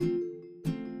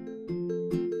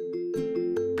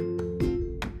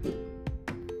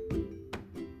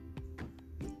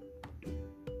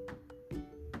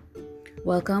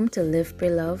Welcome to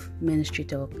Live.Pray.Love Ministry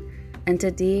Talk, and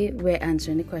today we're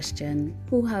answering the question,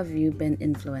 who have you been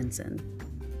influencing?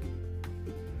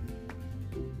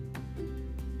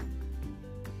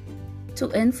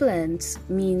 To influence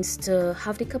means to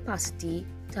have the capacity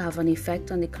to have an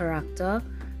effect on the character,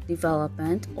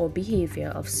 development, or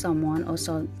behavior of someone or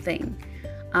something.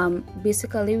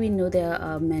 Basically, we know there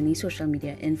are many social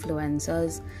media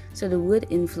influencers, so the word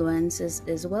influence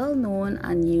is well known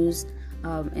and used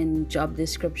in job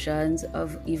descriptions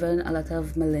of even a lot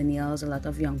of millennials, a lot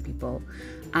of young people.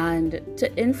 And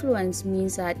to influence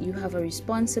means that you have a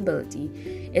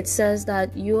responsibility. It says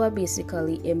that you are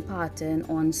basically imparting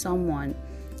on someone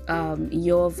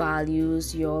your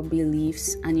values, your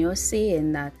beliefs, and you're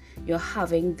saying that you're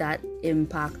having that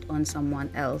impact on someone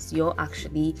else. You're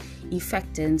actually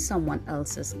affecting someone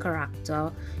else's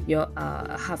character. You're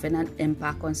having an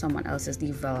impact on someone else's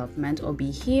development or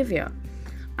behavior.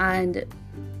 And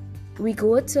we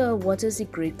go to what is the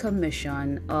Great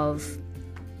Commission of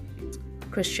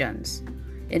Christians.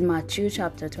 In Matthew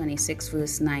chapter 26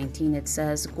 verse 19, it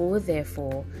says, "Go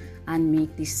therefore and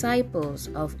make disciples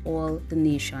of all the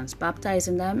nations,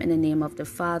 baptizing them in the name of the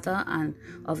Father and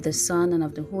of the Son and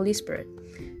of the Holy Spirit,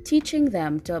 teaching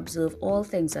them to observe all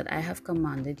things that I have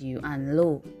commanded you, and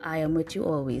lo, I am with you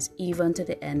always, even to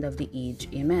the end of the age.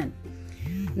 Amen."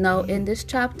 Now, in this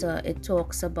chapter, it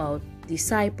talks about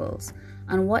disciples.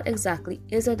 And what exactly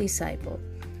is a disciple?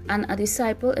 And a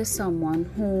disciple is someone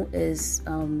who is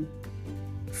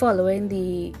following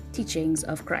the teachings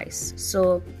of Christ.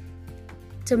 So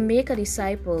to make a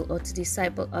disciple or to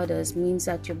disciple others means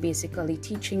that you're basically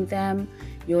teaching them,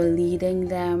 you're leading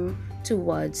them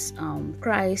towards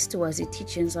Christ, towards the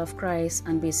teachings of Christ,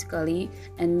 and basically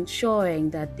ensuring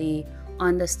that they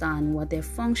understand what their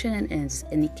function is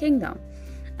in the kingdom.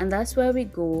 And that's where we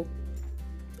go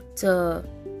to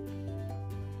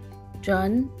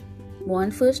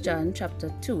First John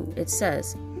chapter 2. It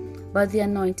says, "But the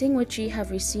anointing which ye have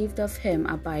received of him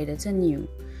abideth in you,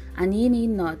 and ye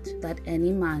need not that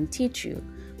any man teach you,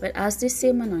 but as this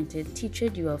same anointed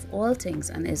teacheth you of all things,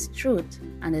 and is truth,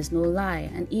 and is no lie,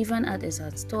 and even as it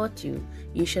has taught you,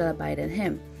 ye shall abide in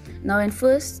him." Now in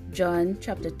 1 John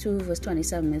chapter 2 verse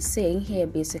 27 is saying here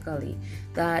basically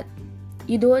that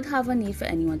you don't have a need for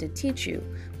anyone to teach you,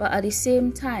 but at the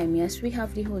same time, yes, we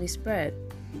have the Holy Spirit.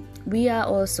 We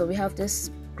have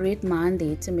this great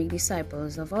mandate to make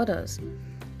disciples of others.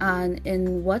 And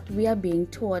in what we are being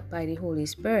taught by the Holy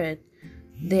Spirit,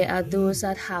 there are those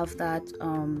that have that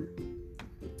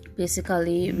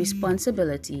basically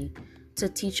responsibility to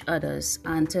teach others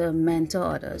and to mentor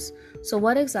others. So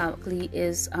what exactly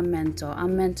is a mentor? A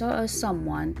mentor is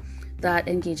someone that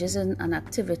engages in an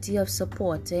activity of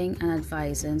supporting and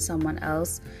advising someone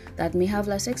else that may have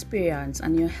less experience,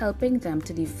 and you're helping them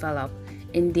to develop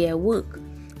in their work.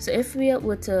 So if we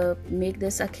were to make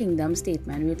this a kingdom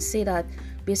statement, we'd say that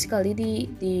basically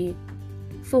the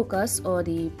focus or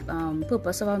the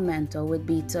purpose of a mentor would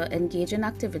be to engage in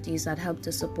activities that help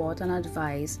to support and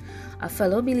advise a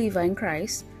fellow believer in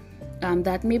Christ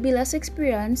that may be less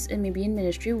experienced and maybe in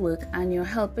ministry work, and you're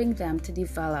helping them to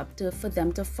develop, for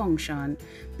them to function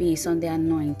based on their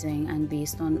anointing and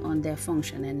based on their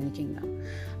function in the kingdom.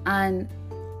 And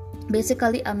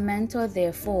basically a mentor,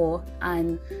 therefore,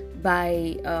 and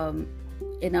by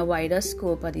in a wider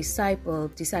scope, a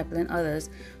discipling others,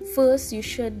 first you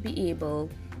should be able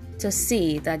to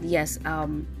say that yes,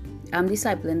 I'm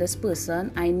discipling this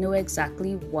person. I know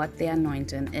exactly what their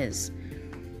anointing is.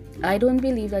 I don't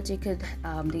believe that you could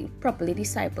properly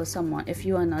disciple someone if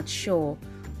you are not sure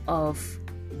of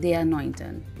their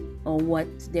anointing or what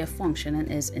their functioning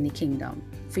is in the kingdom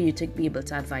for you to be able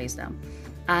to advise them.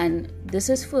 And this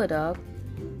is further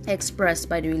expressed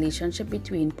by the relationship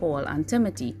between Paul and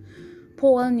Timothy.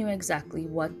 Paul knew exactly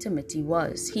what Timothy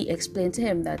was. He explained to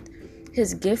him that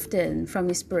his gifting from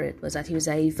the Spirit was that he was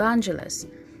an evangelist.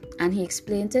 And he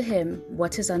explained to him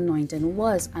what his anointing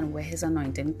was and where his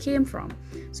anointing came from.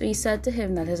 So he said to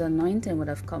him that his anointing would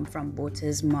have come from both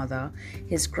his mother,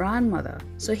 his grandmother.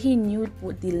 So he knew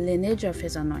the lineage of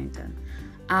his anointing.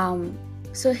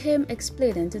 So him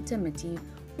explaining to Timothy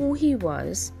who he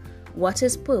was, what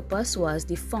his purpose was,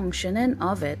 the functioning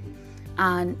of it,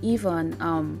 and even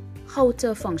how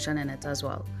to function in it as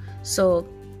well. So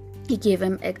he gave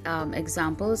him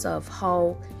examples of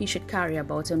how he should carry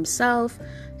about himself,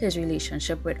 his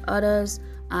relationship with others,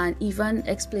 and even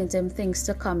explained to him things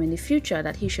to come in the future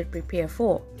that he should prepare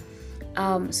for.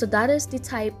 So that is the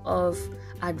type of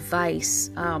advice,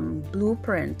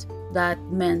 blueprint that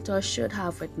mentors should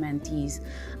have with mentees,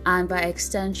 and by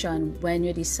extension, when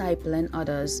you're discipling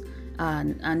others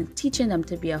and teaching them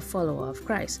to be a follower of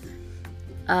Christ.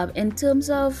 In terms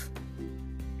of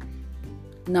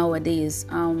nowadays,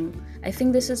 I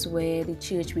think this is where the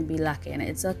church may be lacking.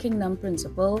 It's a kingdom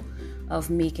principle of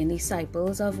making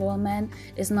disciples of all men.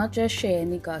 It's not just sharing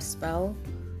the gospel,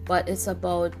 but it's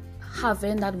about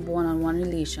having that one-on-one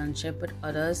relationship with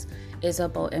others. It's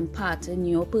about imparting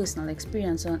your personal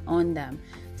experience on them,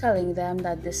 telling them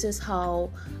that this is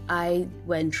how I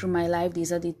went through my life.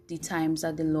 These are the times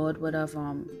that the Lord would have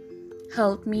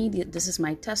helped me. This is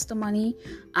my testimony,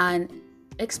 and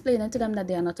explaining to them that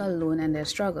they are not alone in their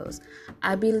struggles.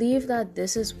 I believe that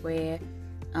this is where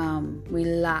we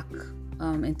lack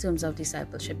in terms of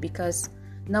discipleship, because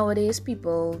nowadays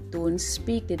people don't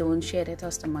speak, they don't share their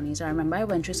testimonies. I remember I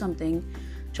went through something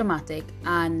traumatic,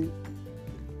 and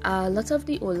a lot of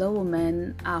the older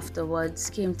women afterwards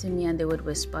came to me and they would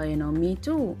whisper, me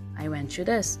too, I went through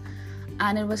this.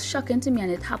 And it was shocking to me,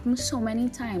 and it happened so many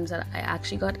times that I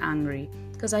actually got angry,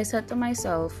 because I said to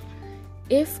myself,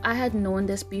 if I had known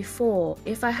this before,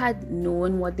 if I had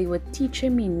known what they were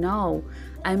teaching me now,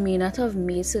 I may not have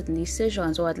made certain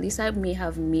decisions, or at least I may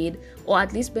have made, or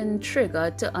at least been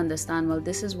triggered to understand, well,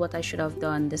 this is what I should have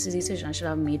done, this is a decision I should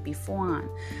have made beforehand.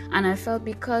 And I felt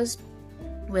because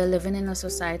we're living in a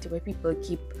society where people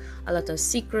keep a lot of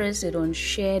secrets, they don't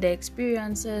share their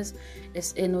experiences,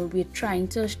 we're trying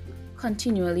to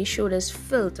continually show this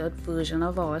filtered version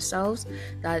of ourselves,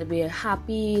 that we're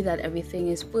happy, that everything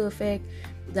is perfect,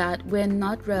 that we're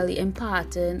not really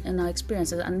imparting in our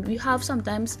experiences. And we have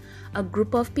sometimes a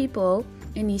group of people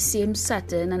in the same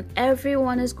setting, and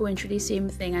everyone is going through the same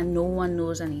thing and no one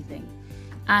knows anything.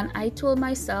 And I told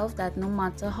myself that no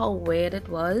matter how weird it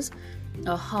was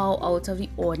or how out of the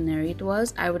ordinary it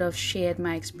was, I would have shared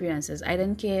my experiences. I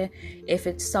didn't care if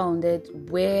it sounded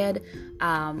weird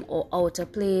or out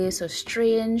of place or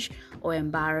strange or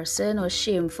embarrassing or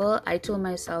shameful. I told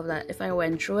myself that if I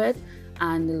went through it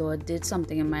and the Lord did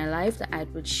something in my life, that I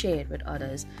would share it with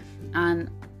others. And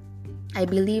I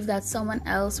believe that someone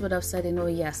else would have said,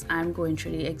 yes, I'm going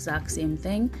through the exact same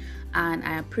thing, and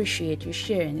I appreciate you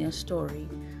sharing your story.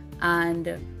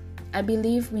 And I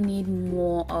believe we need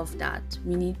more of that.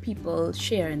 We need people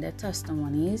sharing their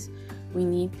testimonies. We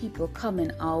need people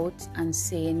coming out and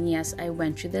saying, yes, I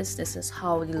went through this. This is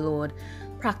how the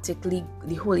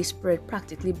Holy Spirit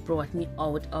practically brought me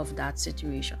out of that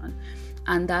situation.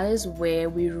 And that is where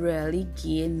we really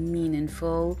gain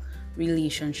meaningful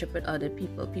relationship with other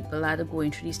people. People that are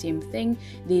going through the same thing,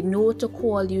 they know to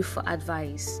call you for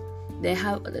advice.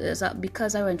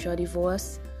 Because I went through a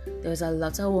divorce, there was a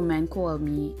lot of women call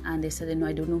me and they said,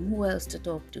 I don't know who else to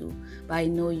talk to, but I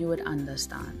know you would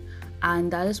understand.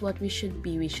 And that is what we should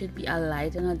be. We should be a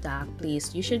light in a dark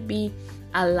place. You should be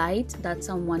a light that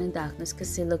someone in darkness can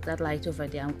say, look, that light over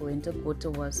there, I'm going to go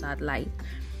towards that light.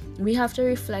 We have to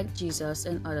reflect Jesus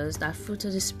in others. That fruit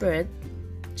of the Spirit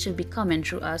should be coming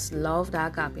through us. Love,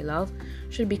 that agape love,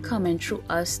 should be coming through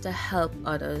us to help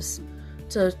others,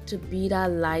 to be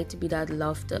that light, to be that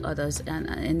love to others and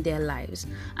in their lives.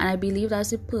 And I believe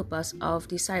that's the purpose of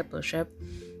discipleship.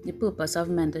 The purpose of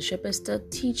mentorship is to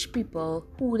teach people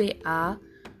who they are,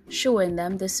 showing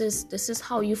them this is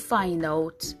how you find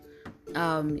out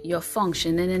you're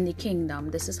functioning in the kingdom.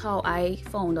 This is how I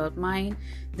found out mine.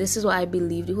 This is what I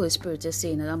believe the Holy Spirit is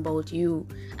saying about you,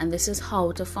 and this is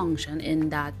how to function in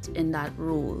that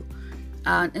role.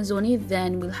 And it's only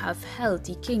then we'll have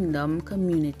healthy kingdom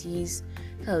communities,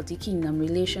 healthy kingdom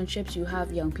relationships. You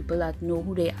have young people that know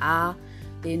who they are,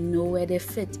 they know where they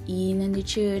fit in the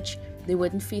church. They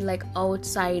wouldn't feel like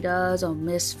outsiders or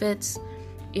misfits.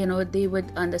 They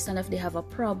would understand if they have a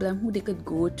problem, who they could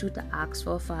go to ask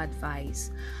for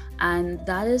advice. And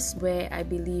that is where I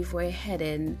believe we're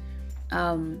heading.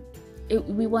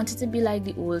 We want it to be like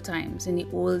the old times, in the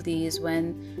old days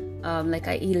when like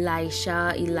a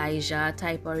Elijah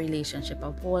type of relationship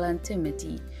of Paul and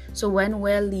Timothy. So when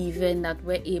we're leaving, that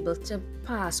we're able to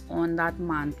pass on that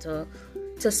mantle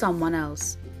to someone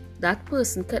else. That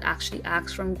person could actually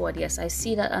ask from God, yes, I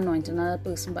see that anointing on that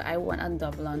person, but I want a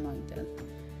double anointing.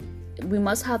 We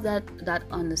must have that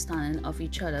understanding of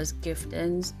each other's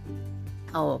giftings,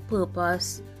 our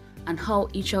purpose, and how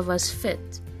each of us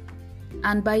fit.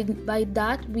 And by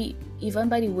that, we, even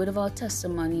by the word of our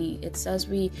testimony, it says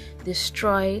we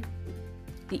destroy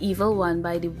the evil one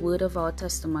by the word of our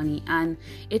testimony. And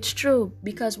it's true,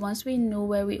 because once we know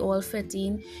where we all fit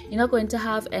in, you're not going to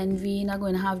have envy, you're not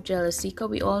going to have jealousy, because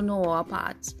we all know our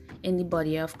parts in the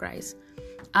body of Christ.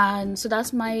 And so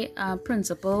that's my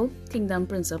kingdom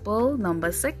principle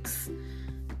number 6,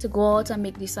 to go out and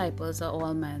make disciples of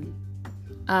all men.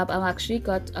 I've actually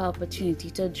got an opportunity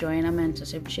to join a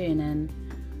mentorship training,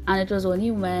 and it was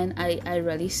only when I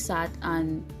really sat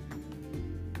and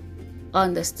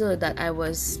understood that I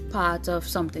was part of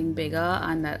something bigger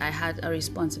and that I had a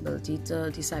responsibility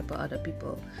to disciple other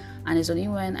people. And it's only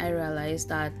when I realized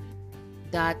that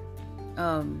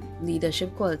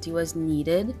leadership quality was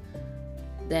needed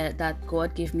that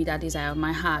God gave me that desire of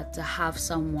my heart to have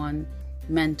someone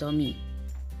mentor me,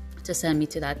 to send me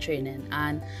to that training.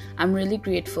 And I'm really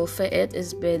grateful for it.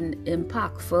 It's been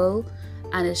impactful,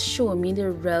 and it's shown me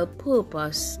the real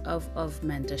purpose of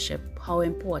mentorship, how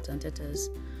important it is.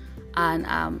 And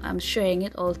I'm sharing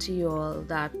it all to you all,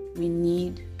 that we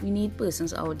need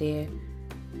persons out there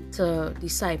to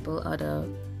disciple other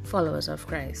followers of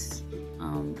Christ,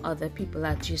 other people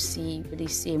that you see with the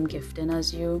same gifting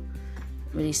as you,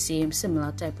 with the same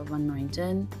similar type of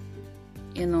anointing.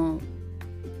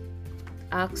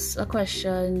 Ask a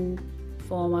question,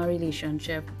 form a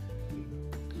relationship,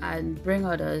 and bring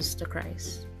others to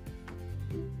Christ.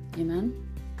 Amen.